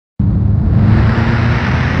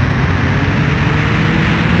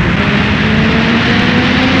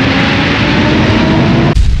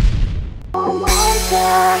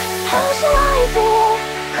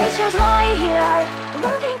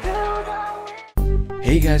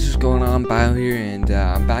Hey guys, what's going on? Bio here, and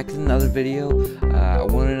I'm back with another video. I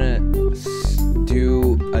wanted to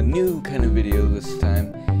do a new kind of video this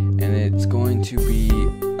time, and it's going to be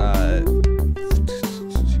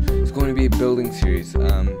a building series.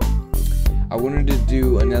 I wanted to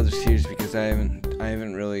do another series because I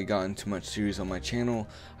haven't really gotten too much series on my channel.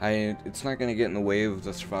 It's not gonna get in the way of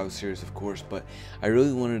the survival series, of course, but I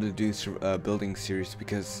really wanted to do a building series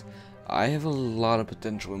because I have a lot of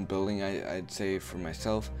potential in building. I'd say for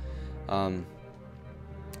myself. I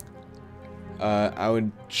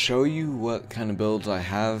would show you what kind of builds I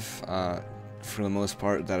have for the most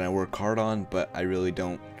part that I work hard on, but I really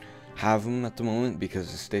don't have them at the moment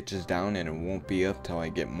because the Stitch is down and it won't be up till I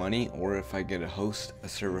get money or if I get a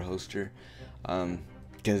server hoster.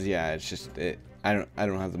 Because yeah, it's just I don't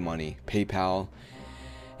have the money. PayPal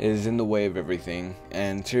is in the way of everything,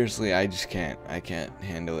 and seriously, I can't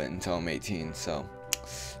handle it until I'm 18, so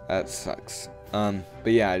that sucks. But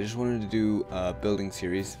yeah, I just wanted to do a building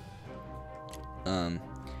series. And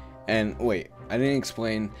wait, I didn't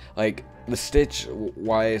explain like the Stitch,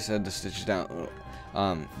 why I said the Stitch is down.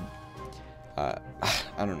 I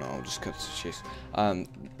don't know, I'll just cut to the chase.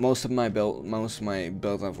 Most of my builds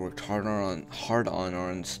I've worked hard on are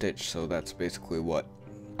on Stitch, so that's basically what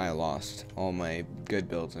I lost. All my good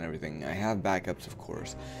builds and everything. I have backups, of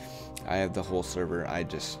course. I have the whole server, I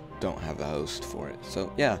just don't have the host for it.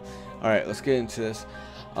 So yeah, alright, let's get into this.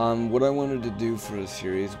 What I wanted to do for the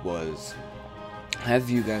series was have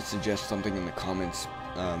you guys suggest something in the comments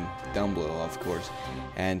down below, of course,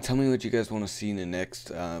 and tell me what you guys want to see in the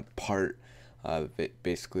next part,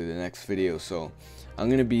 basically the next video. So I'm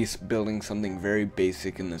gonna be building something very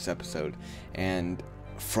basic in this episode, and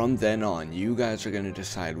from then on you guys are gonna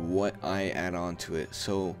decide what I add on to it.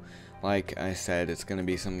 So like I said, it's gonna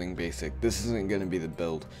be something basic. This isn't gonna be the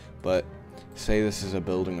build, but say this is a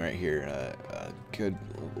building right here, a good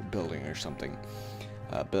building or something,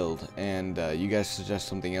 build, and you guys suggest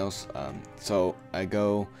something else. So I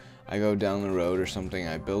go down the road or something.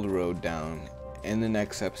 I build a road down in the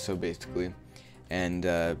next episode basically, and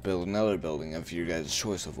build another building of your guys'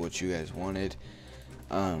 choice of what you guys wanted.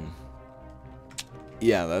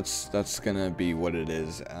 Yeah, that's gonna be what it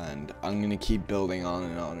is, and I'm gonna keep building on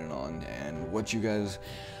and on and on. And what you guys,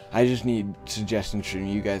 I just need suggestions from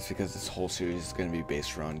you guys because this whole series is gonna be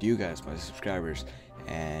based around you guys, my subscribers.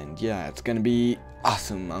 And yeah, it's gonna be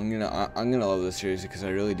awesome. I'm gonna love this series because I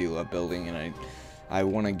really do love building, and I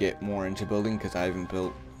want to get more into building because I haven't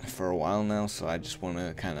built for a while now. So I just want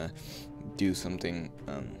to kind of do something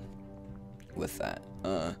with that.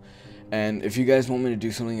 And if you guys want me to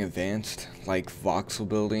do something advanced like voxel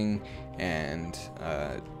building and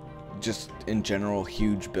just in general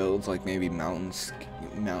huge builds like maybe mountain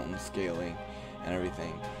scaling and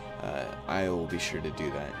everything, I will be sure to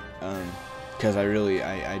do that. Because I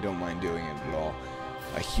don't mind doing it at all.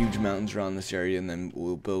 Huge mountains around this area, and then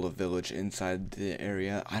we'll build a village inside the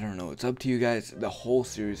area. I don't know, it's up to you guys. The whole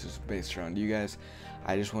series is based around you guys.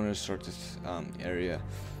 I just wanted to start this area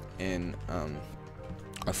in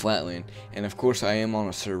a flatland, and of course I am on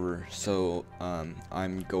a server, so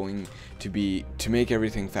I'm going to make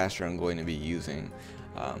everything faster. I'm going to be using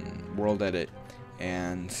World Edit,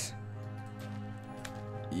 and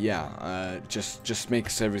yeah, just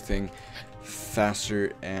makes everything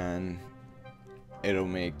faster, and it'll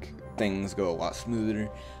make things go a lot smoother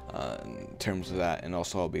in terms of that. And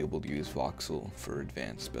also I'll be able to use voxel for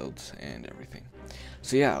advanced builds and everything.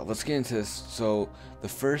 So yeah, let's get into this. So the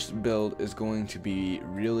first build is going to be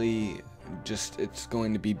really it's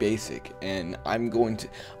going to be basic, and I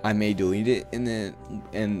may delete it in the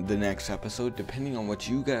next episode depending on what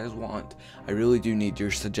you guys want. I really do need your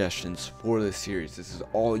suggestions for this series. This is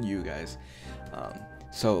all you guys.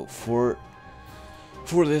 So for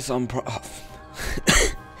this, I'm probably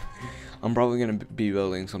gonna be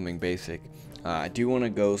building something basic. I do want to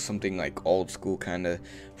go something like old school kind of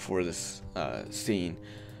for this scene,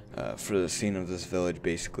 for the scene of this village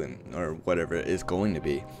basically, or whatever it is going to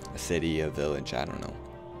be, a city, a village, I don't know.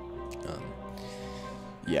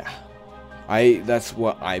 Yeah, that's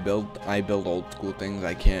what I build. I build old school things.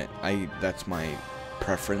 That's my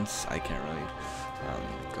preference. I can't really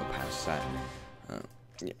go past that.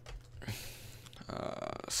 Yeah.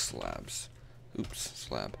 Slabs. Oops,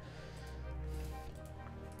 slab.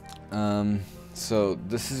 So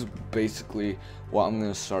this is basically what I'm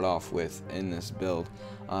going to start off with in this build.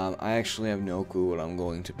 I actually have no clue what I'm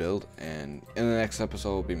going to build, and in the next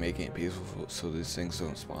episode I'll be making it peaceful so these things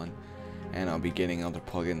don't spawn, and I'll be getting other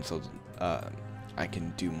plugins so I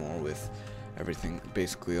can do more with everything.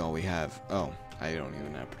 Basically all we have. Oh, I don't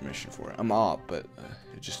even have permission for it. I'm op, but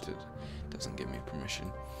it doesn't give me permission.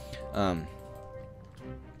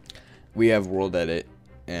 we have world edit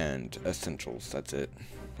and essentials. That's it.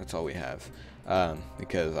 That's all we have.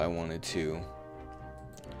 Because I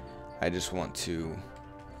just want to,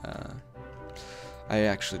 I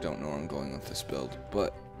actually don't know where I'm going with this build,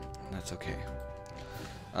 but that's okay.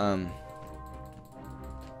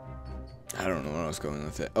 I don't know where I was going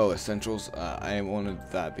with it. Oh, essentials. I wanted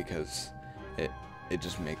that because it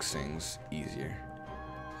just makes things easier.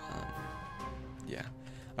 Yeah.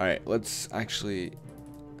 All right. Let's actually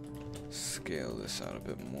scale this out a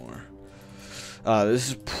bit more. This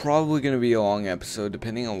is probably going to be a long episode.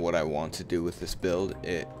 Depending on what I want to do with this build,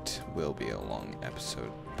 it will be a long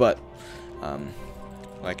episode. But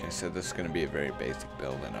like I said, this is going to be a very basic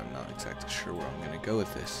build, and I'm not exactly sure where I'm going to go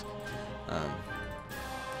with this.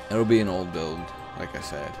 It'll be an old build, like I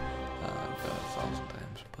said, I've done it 1,000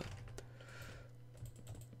 times, but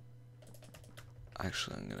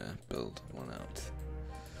actually I'm gonna build one out.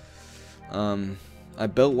 I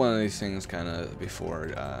built one of these things kind of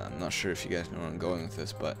before. I'm not sure if you guys know where I'm going with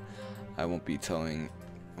this, but I won't be saying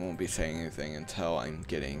anything until I'm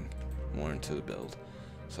getting more into the build.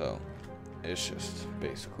 So it's just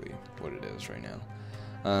basically what it is right now.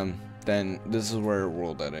 Then this is where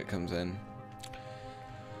world edit comes in.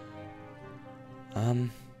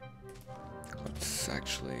 Let's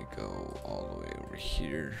actually go all the way over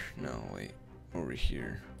here. No, wait, over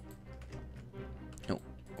here. No,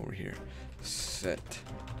 over here. Set.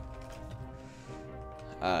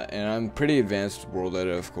 And I'm pretty advanced world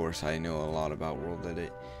edit, of course. I know a lot about world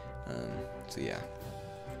edit. So yeah,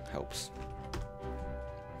 helps.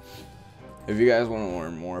 If you guys want to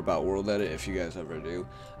learn more about world edit, if you guys ever do,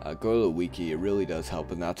 go to the wiki. It really does help,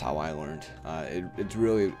 and that's how I learned.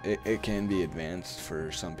 It can be advanced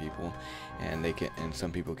for some people, and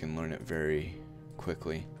some people can learn it very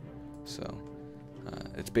quickly. So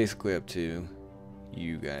it's basically up to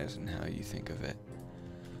you guys and how you think of it,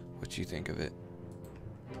 what you think of it.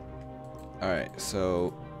 All right,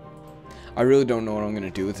 so I really don't know what I'm gonna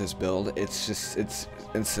do with this build. It's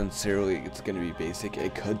sincerely, it's gonna be basic.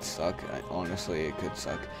 It could suck. Honestly, it could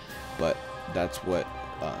suck, but that's what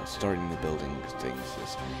starting the building things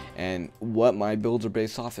is. And what my builds are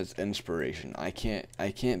based off is inspiration. I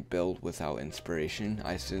can't build without inspiration.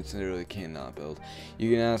 I sincerely cannot build.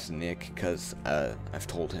 You can ask Nick, because I've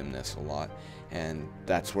told him this a lot, and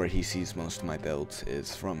that's where he sees most of my builds,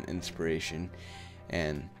 is from inspiration,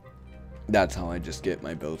 and that's how I just get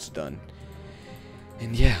my builds done.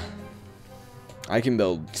 And yeah, I can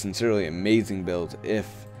build sincerely amazing builds if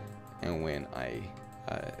and when I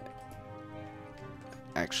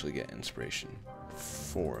actually get inspiration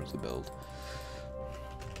for the build.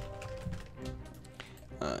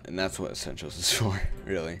 And that's what essentials is for,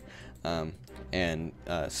 really. And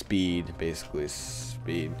speed, basically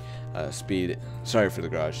speed. Sorry for the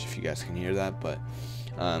garage if you guys can hear that, but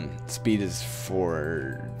speed is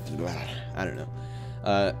for, I don't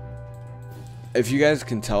know. If you guys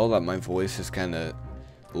can tell that my voice is kind of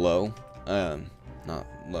low, not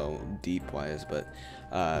low deep wise, but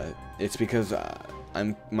it's because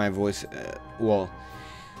my voice, well,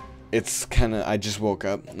 it's kind of, I just woke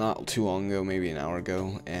up not too long ago, maybe an hour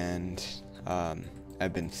ago, and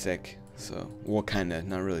I've been sick. So, well, kind of,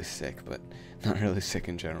 not really sick, but not really sick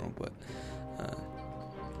in general, but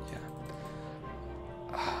yeah.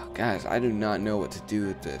 Guys, I do not know what to do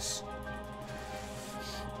with this.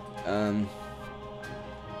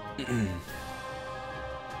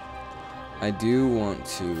 I do want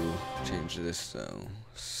to change this though.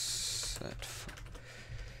 Set.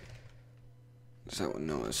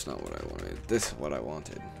 No, it's not what I wanted. This is what I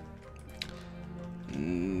wanted.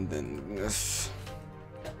 Then this.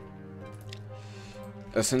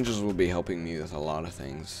 Essentials will be helping me with a lot of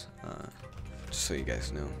things. Just so you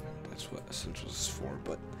guys know, that's what Essentials is for.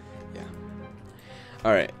 But yeah.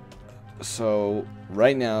 All right. So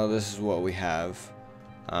right now, this is what we have.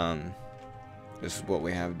 This is what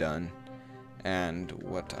we have done, and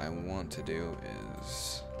what I want to do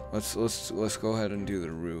is let's go ahead and do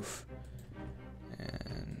the roof.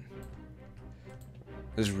 And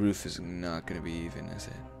this roof is not gonna be even, is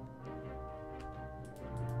it?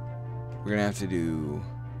 We're gonna have to do.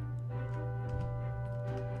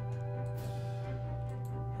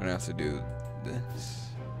 We're gonna have to do this.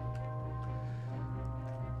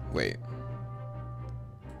 Wait.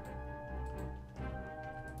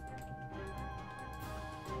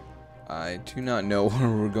 I do not know where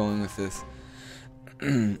we're going with this.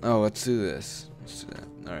 Oh, let's do this. Let's do that.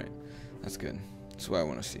 Alright. That's good. That's what I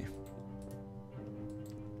want to see.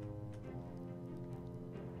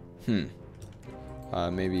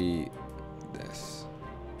 Maybe this.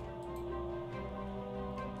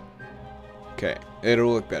 Okay.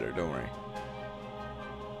 It'll look better, don't worry.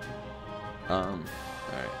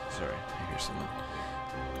 Alright, sorry, I hear someone.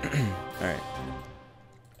 Alright.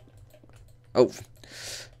 Oh,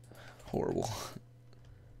 horrible.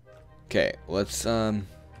 Okay, let's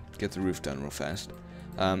get the roof done real fast.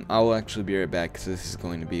 I'll actually be right back because this is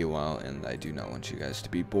going to be a while, and I do not want you guys to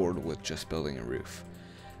be bored with just building a roof.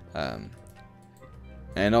 And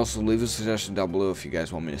also leave a suggestion down below if you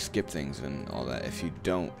guys want me to skip things and all that. If you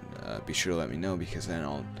don't, be sure to let me know, because then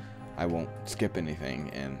I won't skip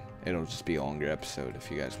anything, and it'll just be a longer episode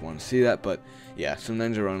if you guys want to see that. But yeah,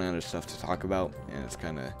 sometimes I run out of stuff to talk about, and it's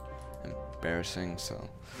kind of embarrassing. So,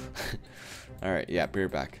 all right, yeah, be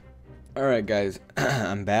right back. All right, guys,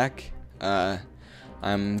 I'm back.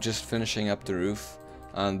 I'm just finishing up the roof.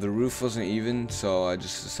 The roof wasn't even, so I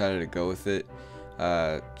just decided to go with it.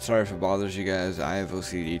 Sorry if it bothers you guys. I have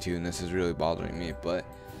OCD too, and this is really bothering me, but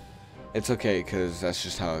it's okay, because that's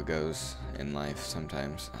just how it goes in life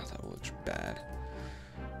sometimes. Oh, that looks bad.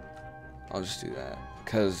 I'll just do that,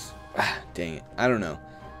 because, dang it, I don't know.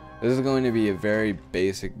 This is going to be a very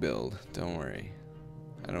basic build, don't worry.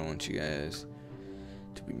 I don't want you guys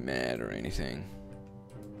to be mad or anything.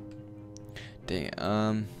 Dang it,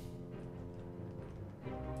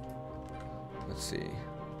 let's see.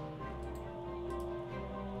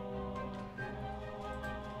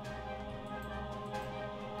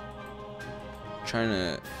 Trying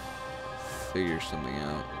to figure something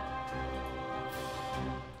out.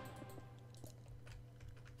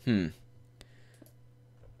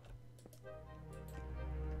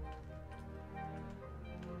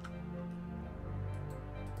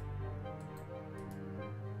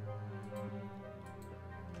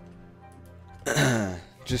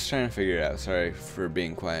 Just trying to figure it out. Sorry for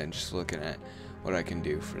being quiet and just looking at what I can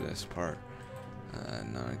do for this part.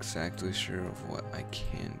 Not exactly sure of what I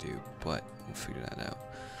can do, but we'll figure that out.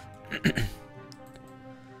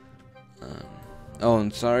 Oh,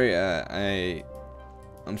 and sorry,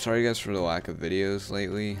 I'm sorry guys for the lack of videos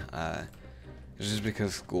lately. It's just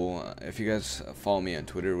because school. If you guys follow me on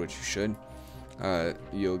Twitter, which you should,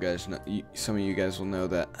 you guys know, some of you guys will know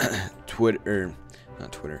that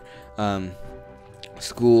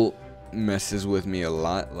school messes with me a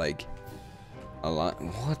lot, like a lot.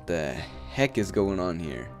 What the heck is going on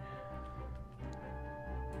here?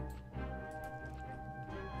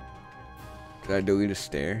 Did I delete a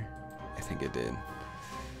stair? I think it did.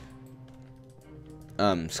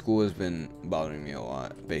 School has been bothering me a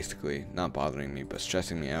lot, basically. Not bothering me, but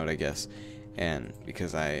stressing me out, I guess. And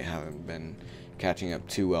because I haven't been catching up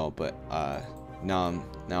too well, but now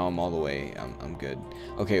I'm all the way. I'm good.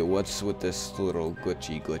 Okay, what's with this little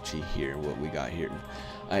glitchy here? What we got here?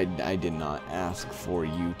 I did not ask for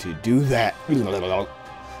you to do that. Okay,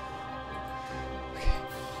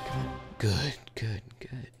 come on. Good. We're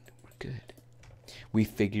good. We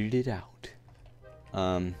figured it out.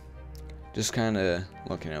 Just kind of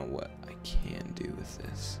looking at what I can do with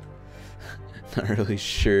this. Not really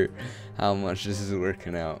sure how much this is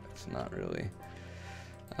working out. It's not really.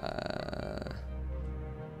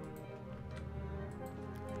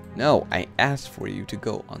 No, I asked for you to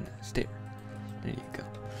go on that stair. There you go.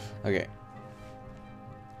 Okay.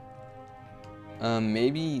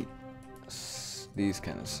 Maybe these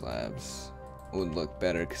kind of slabs would look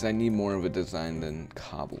better, because I need more of a design than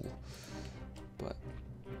cobble. But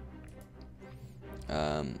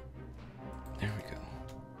there we go.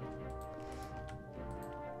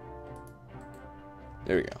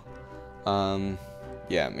 There we go.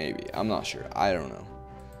 Yeah, maybe. I'm not sure. I don't know.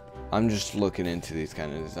 I'm just looking into these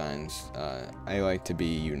kind of designs. I like to be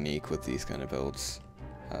unique with these kind of builds.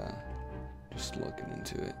 Just looking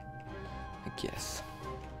into it, I guess.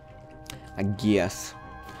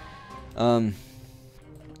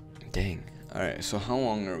 Dang. Alright, so how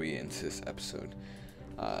long are we into this episode?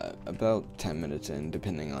 About 10 minutes in,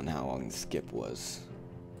 depending on how long the skip was.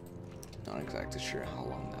 Not exactly sure how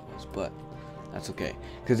long that was, but that's okay,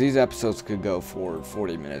 because these episodes could go for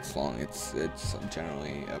 40 minutes long. It's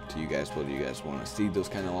generally up to you guys whether you guys want to see those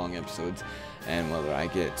kind of long episodes, and whether I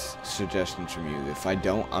get suggestions from you. If I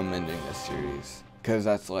don't, I'm ending this series, because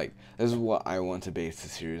this is what I want to base the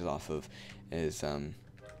series off of, is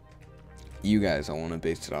you guys. I want to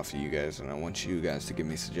base it off of you guys, and I want you guys to give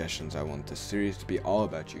me suggestions. I want this series to be all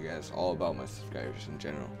about you guys, all about my subscribers in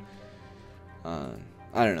general.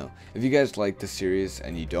 I don't know, if you guys like the series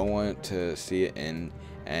and you don't want to see it and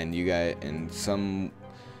you guys, and somehow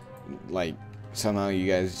you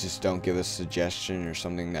guys just don't give a suggestion or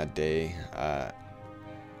something that day,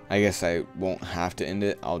 I guess I won't have to end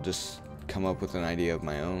it. I'll just come up with an idea of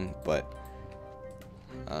my own, but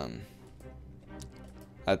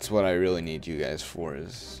that's what I really need you guys for,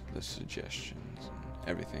 is the suggestions and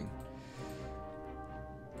everything.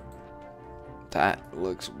 That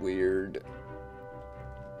looks weird.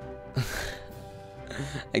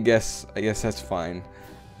 I guess that's fine.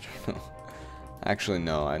 I don't know. Actually,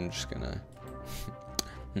 no, I'm just gonna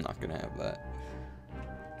I'm not gonna have that.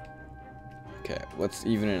 Okay, let's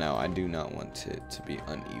even it out. I do not want it to be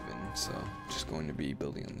uneven, so I'm just going to be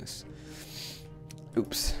building on this.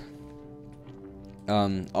 Oops.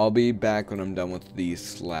 I'll be back when I'm done with these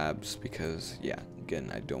slabs because, yeah, again,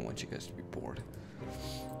 I don't want you guys to be bored.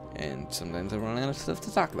 And sometimes I run out of stuff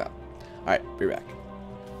to talk about. Alright, be back.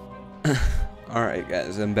 Alright,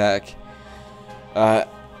 guys, I'm back. I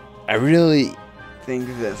really think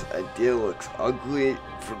this idea looks ugly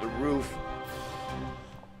for the roof.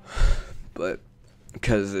 But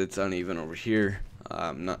because it's uneven over here,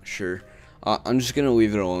 I'm not sure. I'm just gonna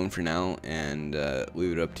leave it alone for now and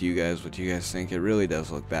leave it up to you guys what you guys think. It really does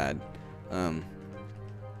look bad, and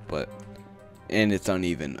it's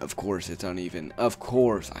uneven. Of course, it's uneven. Of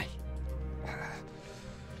course,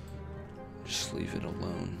 just leave it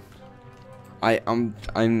alone.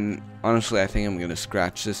 I'm honestly, I think I'm gonna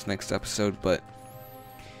scratch this next episode, but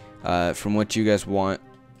from what you guys want,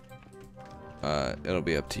 it'll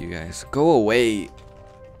be up to you guys. Go away.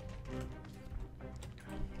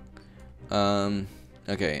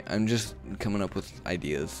 Okay, I'm just coming up with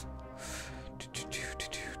ideas.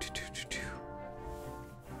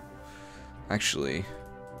 Actually,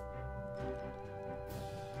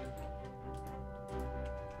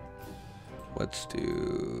 let's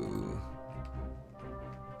do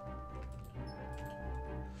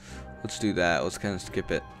that. Let's kind of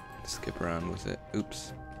skip around with it.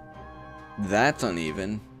 Oops. That's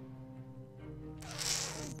uneven.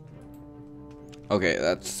 Okay,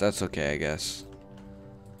 that's okay, I guess.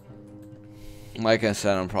 Like I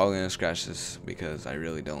said, I'm probably gonna scratch this because I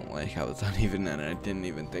really don't like how it's uneven, and I didn't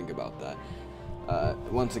even think about that.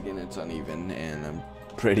 Once again, it's uneven, and I'm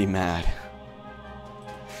pretty mad.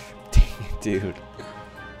 Dang it, dude.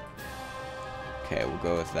 Okay, we'll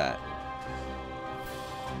go with that.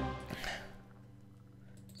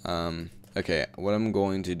 Okay, what I'm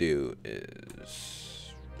going to do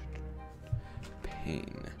is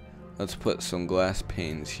pane. Let's put some glass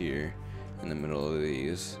panes here in the middle of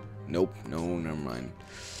these. Nope, no, never mind.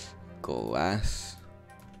 Glass.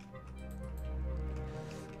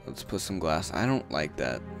 Let's put some glass. I don't like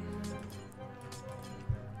that.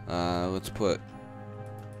 Let's put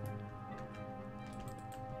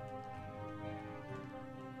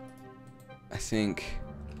I think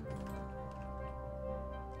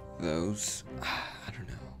those. I don't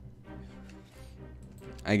know.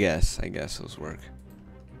 I guess those work.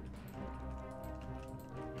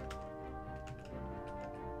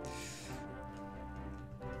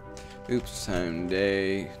 Oops, time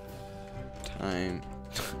day.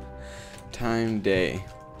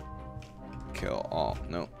 Kill all.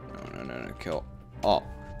 No, kill all.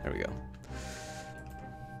 There we go.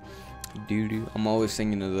 Doo-doo. I'm always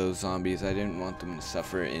thinking of those zombies. I didn't want them to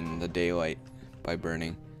suffer in the daylight by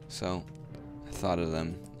burning, so I thought of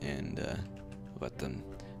them and let them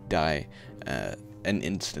die an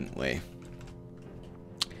instant way.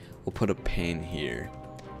 We'll put a pane here.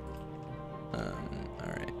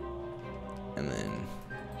 Alright. And then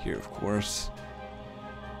here, of course.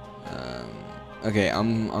 Okay,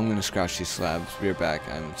 I'm gonna scratch these slabs. Be right back.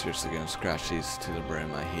 I'm seriously gonna scratch these to the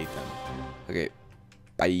brim. I hate them. Okay,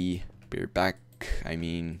 bye. Be right back. I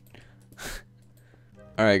mean,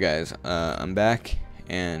 alright, guys. I'm back,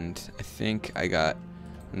 and I think I got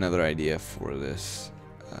another idea for this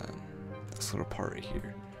little part right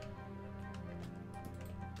here.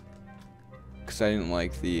 Because I didn't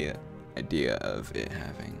like the idea of it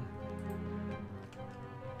having.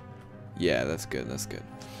 Yeah, that's good. That's good.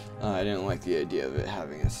 I didn't like the idea of it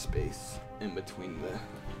having a space in between the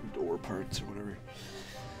door parts or whatever.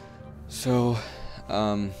 So,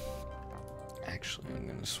 actually, I'm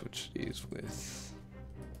gonna switch these with.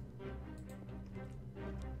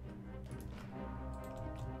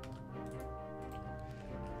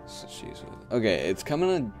 Switch these with. Okay, it's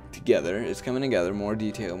coming together. It's coming together. More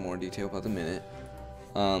detail about the minute.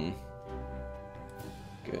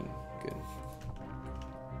 Good.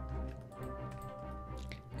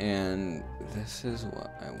 And this is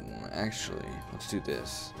what I want. Actually, let's do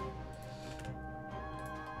this.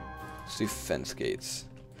 Let's do fence gates.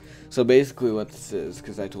 So basically what this is,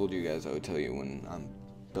 because I told you guys I would tell you when I'm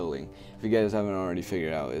building. If you guys haven't already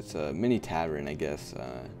figured out, it's a mini tavern, I guess.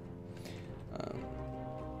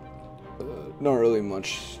 Not really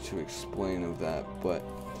much to explain of that, but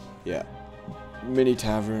yeah. Mini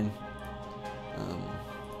tavern.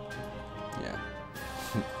 Yeah.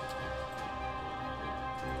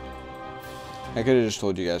 I could have just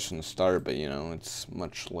told you guys from the start, but you know, it's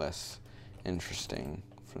much less interesting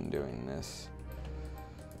from doing this.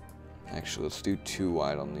 Actually, let's do 2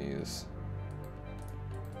 wide on these.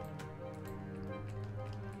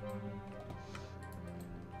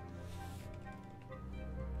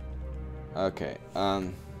 Okay,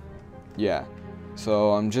 yeah.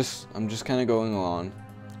 So I'm just kind of going along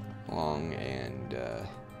and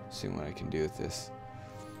seeing what I can do with this.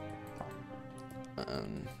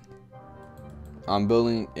 I'm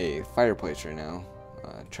building a fireplace right now,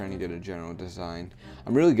 trying to get a general design.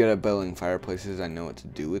 I'm really good at building fireplaces. I know what to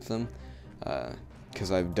do with them,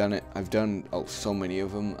 because I've done it. I've done so many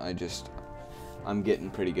of them. I'm getting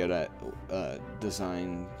pretty good at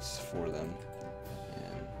designs for them.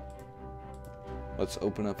 And let's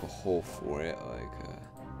open up a hole for it, like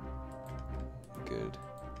a good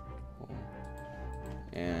hole.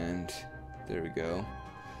 And there we go.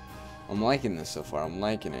 I'm liking this so far. I'm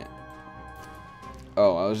liking it.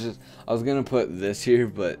 Oh, I was gonna put this here,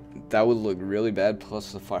 but that would look really bad.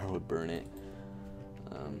 Plus, the fire would burn it.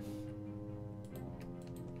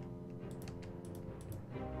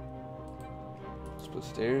 Let's put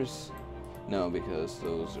stairs. No, because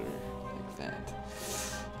those are like that.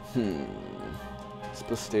 Let's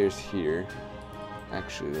put stairs here.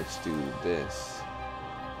 Actually, let's do this,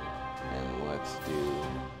 and let's do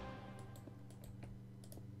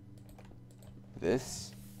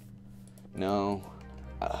this. No.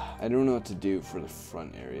 I don't know what to do for the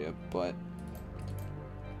front area, but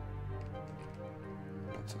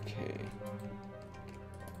that's okay.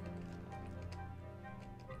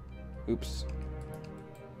 Oops.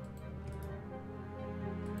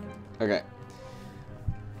 Okay.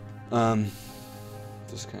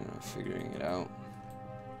 Just kind of figuring it out.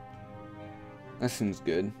 That seems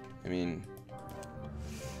good. I mean,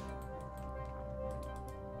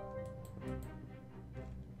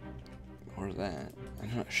 or that.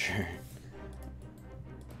 I'm not sure.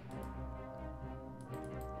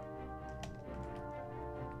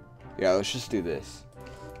 Yeah, let's just do this.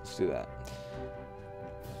 Let's do that.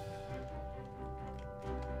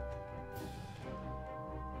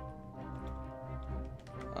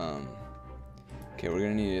 Okay, we're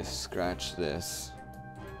gonna need to scratch this.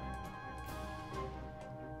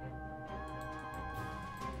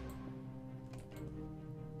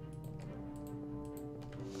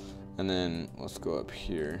 And then let's go up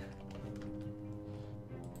here.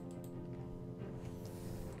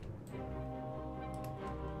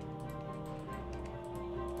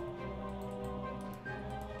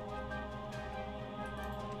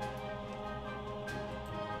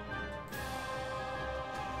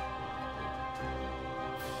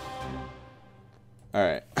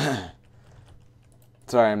 Alright.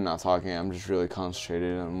 Sorry I'm not talking, I'm just really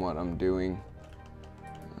concentrated on what I'm doing.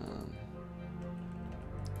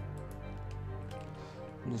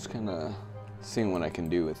 I'm just kind of seeing what I can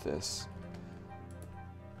do with this.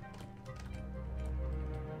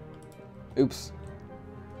 Oops.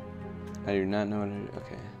 I do not know what to do.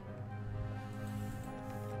 Okay.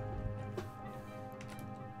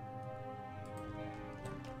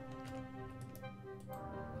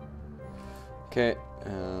 Okay,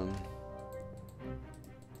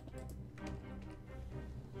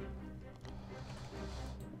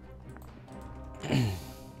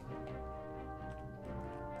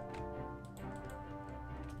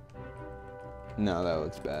 no, that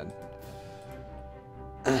looks bad.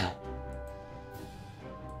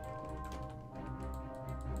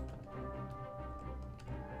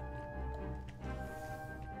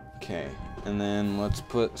 Okay, and then let's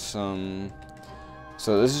put some.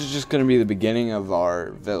 So this is just going to be the beginning of our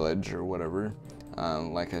village or whatever,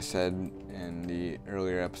 like I said in the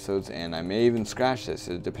earlier episodes, and I may even scratch this.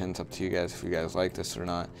 It depends up to you guys if you guys like this or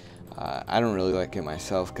not. I don't really like it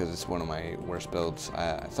myself because it's one of my worst builds.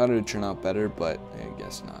 I thought it would turn out better, but I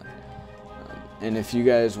guess not. And if you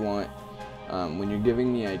guys want, when you're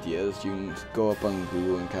giving me ideas, you can go up on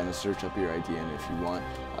Google and kind of search up your idea, and if you want,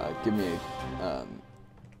 give me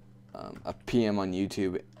a PM on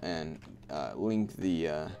YouTube and link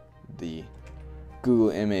the Google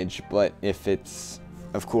image. But if it's,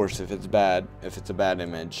 of course, if it's bad, if it's a bad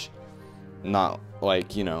image, not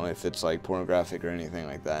like, you know, if it's like pornographic or anything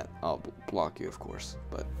like that, I'll block you, of course.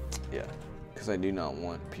 But yeah, because I do not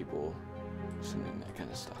want people sending that kind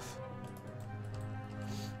of stuff,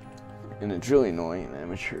 and it's really annoying and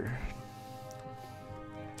amateur.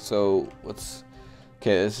 So let's,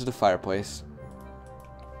 okay, this is the fireplace.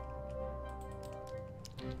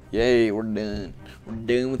 Yay, we're done. We're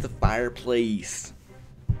done with the fireplace.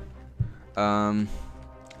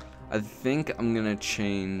 I think I'm gonna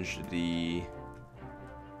change the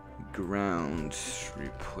ground,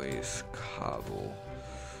 replace cobble,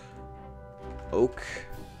 oak,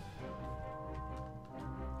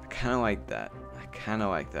 kind of like that. I kind of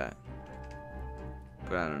like that.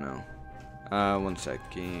 But I don't know. One sec.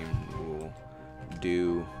 Game rule.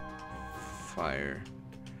 Do fire.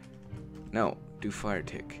 No, do fire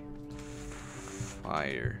tick.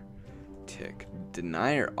 Fire tick.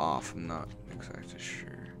 Deny or off? I'm not exactly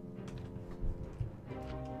sure.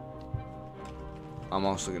 I'm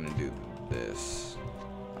also gonna do this.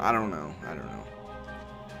 I don't know. I don't know.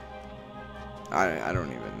 I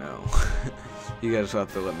don't even know. You guys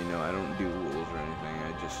have to let me know. I don't do rules or anything.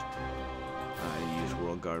 I just use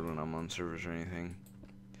World Guard when I'm on servers or anything.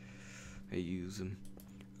 I use them.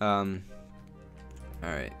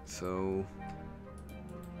 Alright, so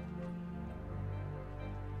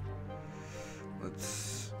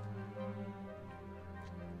let's.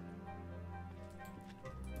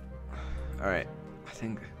 Alright, I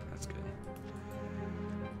think that's good.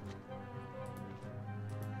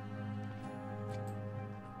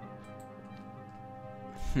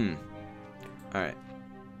 Alright.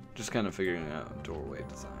 Just kind of figuring out a doorway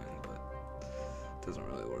design, but it doesn't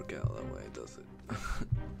really work out that way, does it?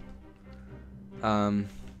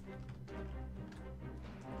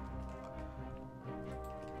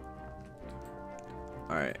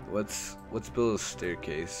 Alright, let's build a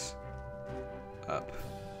staircase up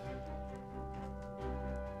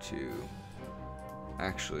to.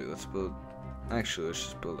 Actually, let's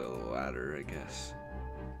just build a ladder, I guess.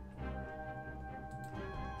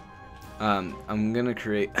 I'm gonna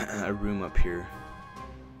create a room up here.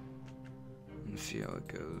 Let's see how it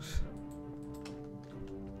goes.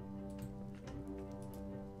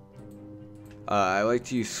 I like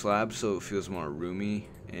to use slabs so it feels more roomy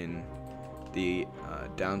in the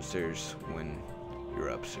downstairs when you're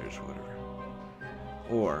upstairs or whatever.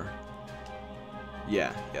 Or,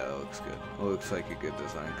 yeah, that looks good. It looks like a good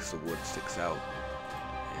design because the wood sticks out.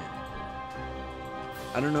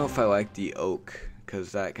 And I don't know if I like the oak,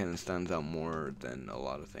 because that kind of stands out more than a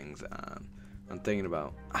lot of things I'm thinking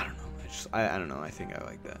about. I don't know. I don't know. I think I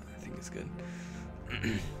like that. I think it's good.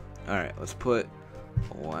 Alright, let's put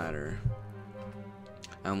a ladder.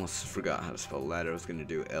 I almost forgot how to spell ladder. I was going to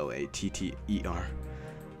do L-A-T-T-E-R.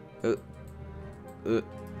 Oh, there's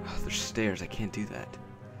stairs. I can't do that.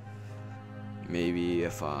 Maybe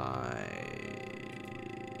if I...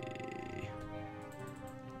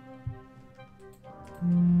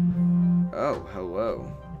 Oh,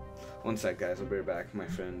 hello. One sec, guys. I'll be right back. My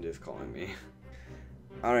friend is calling me.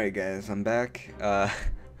 Alright, guys. I'm back.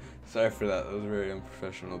 Sorry for that. That was very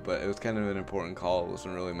unprofessional, but it was kind of an important call. It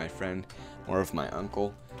wasn't really my friend, more of my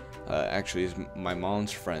uncle. Actually, he's my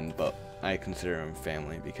mom's friend, but I consider him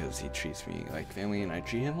family because he treats me like family, and I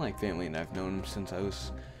treat him like family, and I've known him since I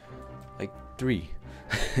was like 3.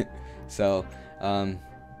 So,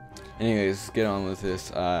 anyways, let's get on with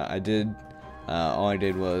this. All I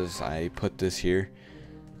did was I put this here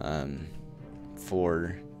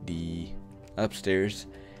for the upstairs,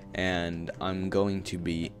 and I'm going to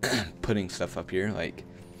be putting stuff up here, like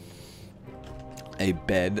a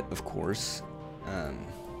bed, of course,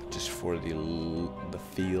 just for the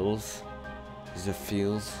feels. The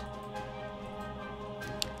feels.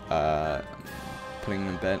 Putting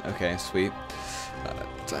in bed. Okay, sweet.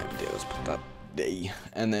 Time to let's put that day,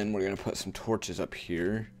 and then we're gonna put some torches up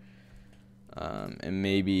here. And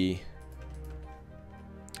maybe,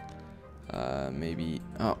 oh, you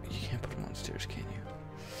can't put them on stairs, can you?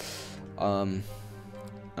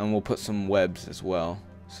 And we'll put some webs as well,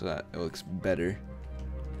 so that it looks better.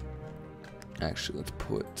 Actually, let's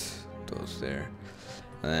put those there,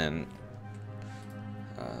 and then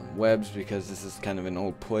webs, because this is kind of an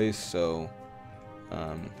old place, so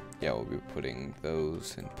yeah, we'll be putting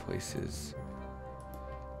those in places.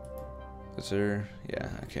 Is there? Yeah,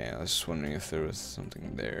 okay, I was just wondering if there was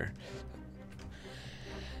something there.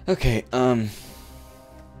 Okay,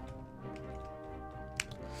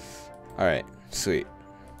 alright, sweet.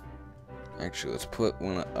 Actually, let's put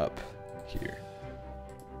one up here.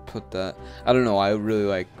 Put that. I don't know, I really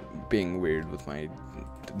like being weird with my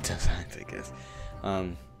designs, I guess.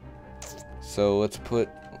 So let's put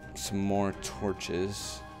some more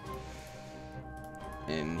torches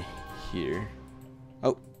in here.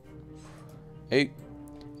 Oh. Hey.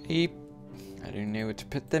 Hey. I don't know what to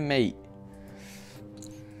put them, mate.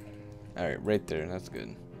 Alright, right there. That's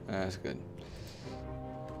good. That's good.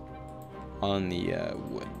 On the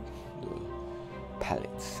wood. The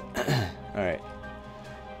pallets. Alright.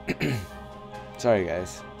 Sorry,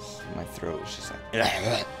 guys. My throat is just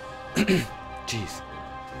like... Jeez.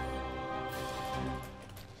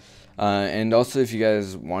 And also, if you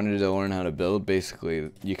guys wanted to learn how to build, basically,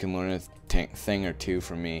 you can learn a thing or two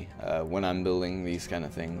from me when I'm building these kind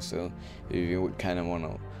of things. So if you kind of want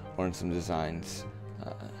to learn some designs,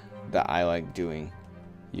 that I like doing.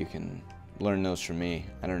 You can learn those from me.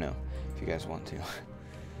 I don't know if you guys want to.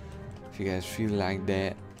 If you guys feel like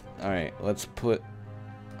that. Alright, let's put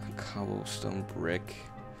a cobblestone brick.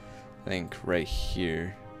 I think right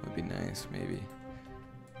here would be nice, maybe.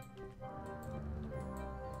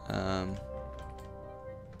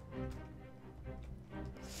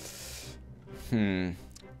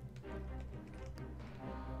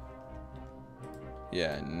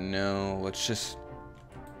 Yeah, no, let's just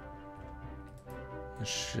I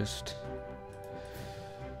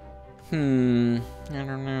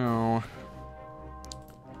don't know.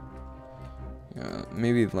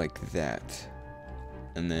 Maybe like that.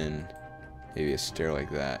 And then maybe a stair like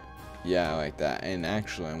that. Yeah, like that. And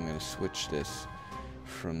actually, I'm going to switch this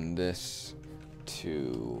from this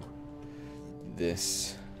to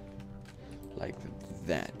this, like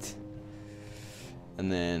that.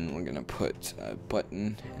 And then we're going to put a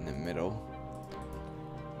button in the middle.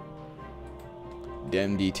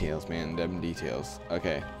 Dem details, man. Dem details.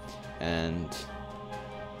 Okay. And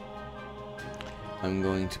I'm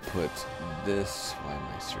going to put this. Why am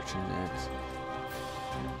I searching that?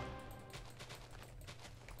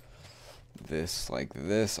 This like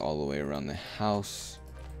this all the way around the house.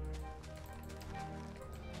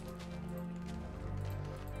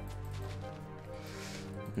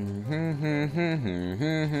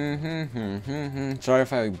 Sorry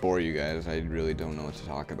if I bore you guys. I really don't know what to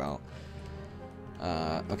talk about.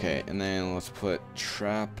 Okay, and then let's put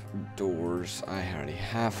trap doors. I already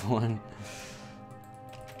have one.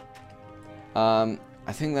 I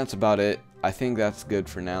think that's about it. I think that's good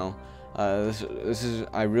for now. This is,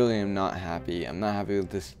 I really am not happy. I'm not happy with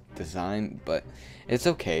this design, but it's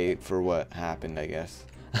okay for what happened, I guess.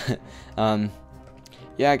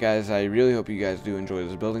 Yeah, guys, I really hope you guys do enjoy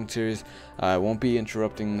this building series. I won't be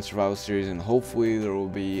interrupting the survival series, and hopefully there will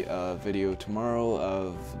be a video tomorrow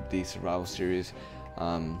of the survival series.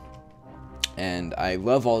 And I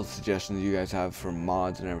love all the suggestions you guys have for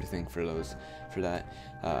mods and everything for that.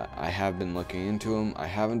 I have been looking into them. I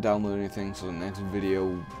haven't downloaded anything, so the next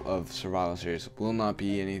video of survival series will not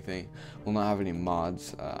be anything. Will not have any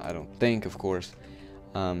mods. I don't think, of course.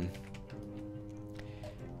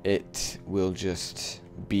 It will just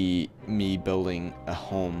be me building a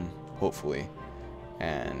home, hopefully,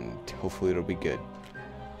 and hopefully it'll be good.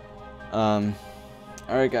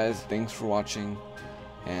 Alright guys, thanks for watching,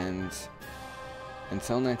 and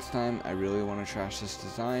until next time, I really want to trash this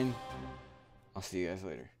design. I'll see you guys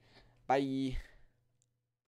later. Bye!